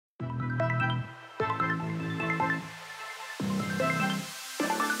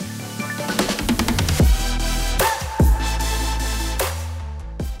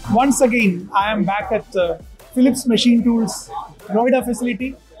Once again, I am back at Phillips Machine Tools Noida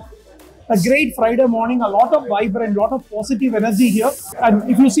facility. A great Friday morning, a lot of vibrant, lot of positive energy here.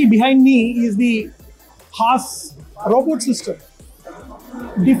 And if you see behind me is the Haas robot system.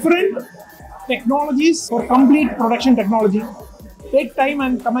 Different technologies for complete production technology. Take time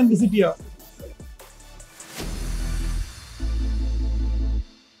and come and visit here.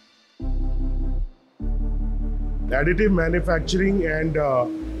 Additive manufacturing and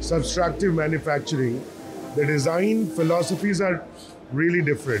subtractive manufacturing, the design philosophies are really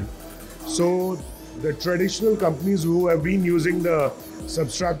different. So the traditional companies who have been using the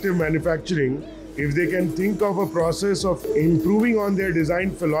subtractive manufacturing, if they can think of a process of improving on their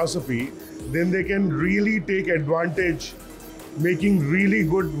design philosophy, then they can really take advantage, making really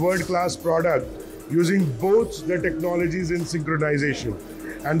good world-class product using both the technologies in synchronization.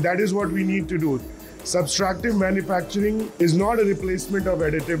 And that is what we need to do. Subtractive manufacturing is not a replacement of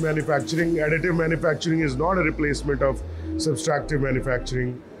additive manufacturing. Additive manufacturing is not a replacement of subtractive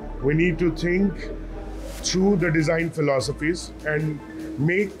manufacturing. We need to think through the design philosophies and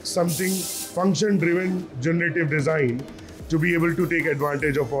make something function-driven generative design to be able to take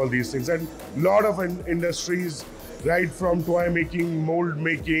advantage of all these things. And a lot of industries, right from toy making, mold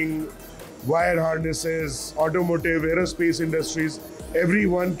making, wire harnesses, automotive, aerospace industries,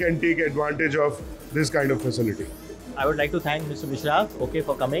 everyone can take advantage of this kind of facility. I would like to thank Mr. Mishra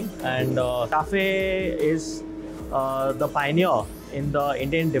for coming. And Raphe is the pioneer in the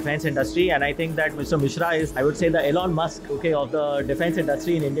Indian defense industry, and I think that Mr. Mishra is, I would say, the Elon Musk of the defense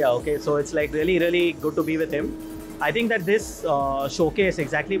industry in India. So it's like really good to be with him. I think that this showcase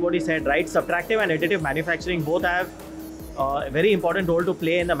exactly what he said, right? Subtractive and additive manufacturing both have a very important role to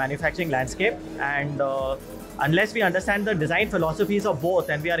play in the manufacturing landscape, and unless we understand the design philosophies of both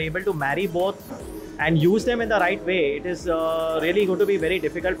and we are able to marry both and use them in the right way, it is really going to be very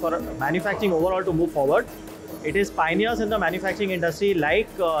difficult for manufacturing overall to move forward. It is pioneers in the manufacturing industry like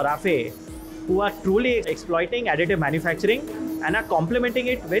Raphe who are truly exploiting additive manufacturing and are complementing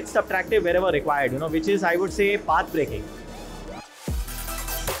it with subtractive wherever required, which is, I would say, path breaking.